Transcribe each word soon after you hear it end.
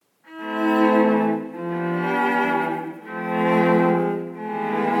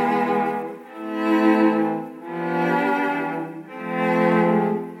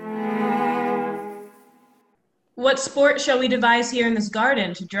What sport shall we devise here in this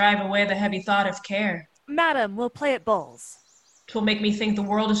garden to drive away the heavy thought of care? Madam, we'll play at bowls. 'Twill make me think the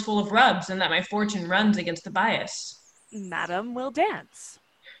world is full of rubs, and that my fortune runs against the bias. Madam, we'll dance.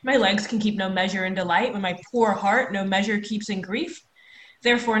 My legs can keep no measure in delight, when my poor heart no measure keeps in grief.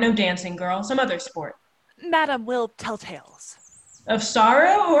 Therefore, no dancing, girl, some other sport. Madam, we'll tell tales. Of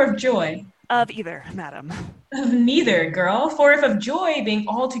sorrow or of joy? Of either, madam. Of neither, girl, for if of joy being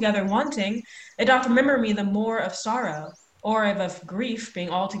altogether wanting, it doth remember me the more of sorrow, or if of grief being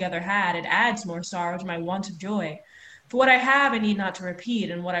altogether had, it adds more sorrow to my want of joy. For what I have I need not to repeat,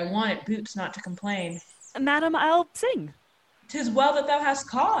 and what I want it boots not to complain. Madam, I'll sing. 'Tis well that thou hast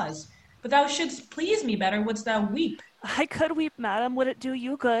cause, but thou shouldst please me better wouldst thou weep. I could weep, madam. Would it do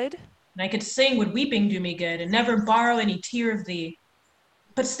you good? And I could sing would weeping do me good, and never borrow any tear of thee.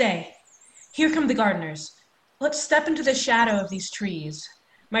 But stay, here come the gardeners. Let's step into the shadow of these trees.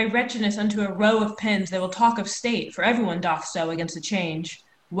 My wretchedness unto a row of pens, they will talk of state, for every one doth so against the change.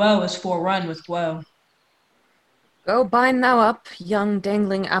 Woe is forerun with woe. Go bind thou up, young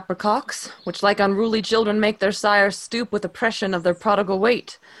dangling apricocks, which like unruly children make their sires stoop with oppression of their prodigal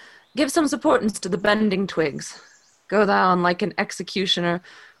weight. Give some supportance to the bending twigs. Go thou, and like an executioner,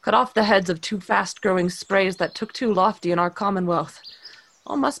 cut off the heads of too fast-growing sprays that took too lofty in our commonwealth.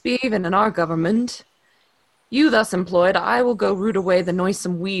 All must be even in our government. You thus employed, I will go root away the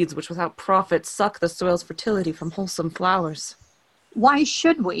noisome weeds which without profit suck the soil's fertility from wholesome flowers. Why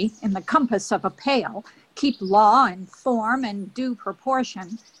should we, in the compass of a pail, keep law and form and due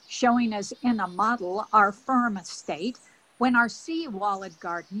proportion, showing as in a model our firm estate, when our sea-walled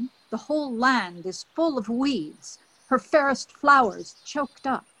garden, the whole land is full of weeds, her fairest flowers choked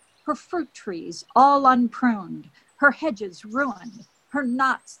up, her fruit trees all unpruned, her hedges ruined, her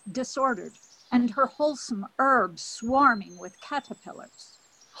knots disordered, and her wholesome herbs swarming with caterpillars.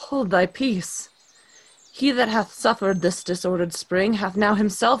 Hold thy peace. He that hath suffered this disordered spring hath now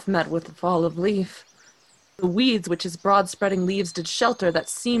himself met with the fall of leaf. The weeds which his broad-spreading leaves did shelter, that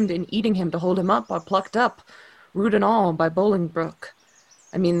seemed in eating him to hold him up, are plucked up, root and all, by Bolingbroke.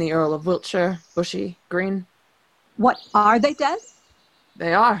 I mean the Earl of Wiltshire, Bushy, Green. What, are they dead?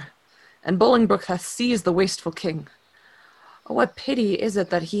 They are, and Bolingbroke hath seized the wasteful king. Oh, what pity is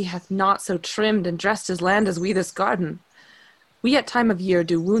it that he hath not so trimmed and dressed his land as we this garden. We at time of year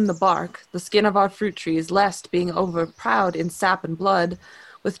do wound the bark, the skin of our fruit trees, lest, being over-proud in sap and blood,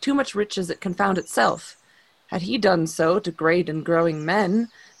 with too much riches it confound itself. Had he done so to great and growing men,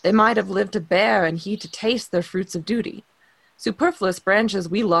 they might have lived to bear, and he to taste their fruits of duty. Superfluous branches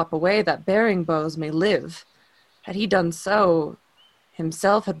we lop away, that bearing boughs may live. Had he done so,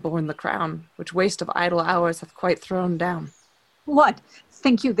 himself had borne the crown, which waste of idle hours hath quite thrown down. What,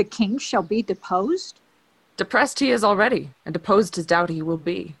 think you the king shall be deposed? Depressed he is already, and deposed his doubt he will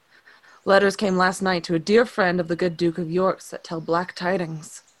be. Letters came last night to a dear friend of the good Duke of York's that tell black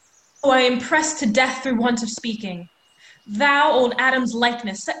tidings. Oh, I am pressed to death through want of speaking. Thou, old Adam's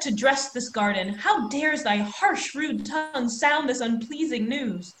likeness, set to dress this garden, how dares thy harsh, rude tongue sound this unpleasing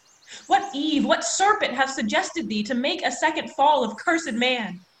news? What Eve, what serpent hath suggested thee to make a second fall of cursed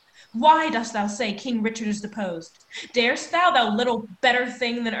man? Why dost thou say King Richard is deposed? Darest thou, thou little better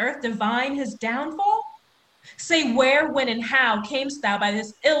thing than earth, divine his downfall? Say where, when, and how camest thou by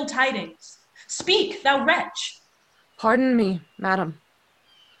this ill tidings? Speak, thou wretch! Pardon me, madam.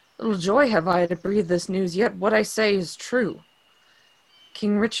 Little joy have I to breathe this news, yet what I say is true.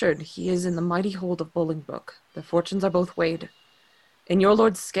 King Richard, he is in the mighty hold of Bolingbroke. Their fortunes are both weighed. In your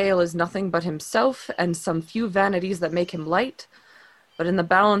lord's scale is nothing but himself and some few vanities that make him light, but in the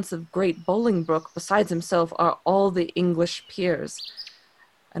balance of great Bolingbroke, besides himself, are all the English peers,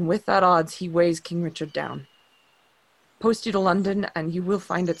 and with that odds he weighs King Richard down. Post you to London, and you will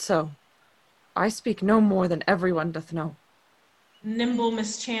find it so. I speak no more than everyone doth know. Nimble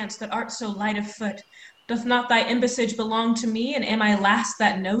mischance that art so light of foot, doth not thy embassage belong to me, and am I last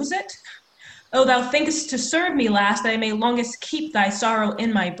that knows it? Oh, thou thinkest to serve me last, that I may longest keep thy sorrow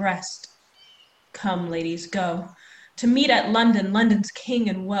in my breast. Come, ladies, go, to meet at London, London's king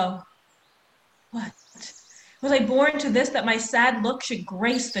in woe. What? Was I born to this, that my sad look should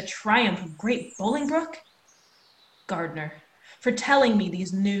grace the triumph of great Bolingbroke? Gardener, for telling me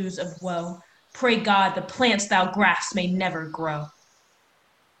these news of woe, pray God the plants thou grasp may never grow.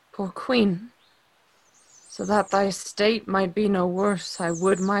 Poor queen, so that thy state might be no worse, I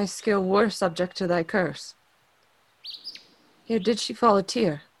would my skill were subject to thy curse. Here did she fall a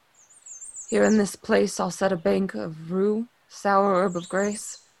tear. Here in this place I'll set a bank of rue, sour herb of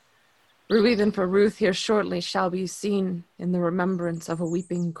grace. Rue even for Ruth here shortly shall be seen in the remembrance of a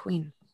weeping queen.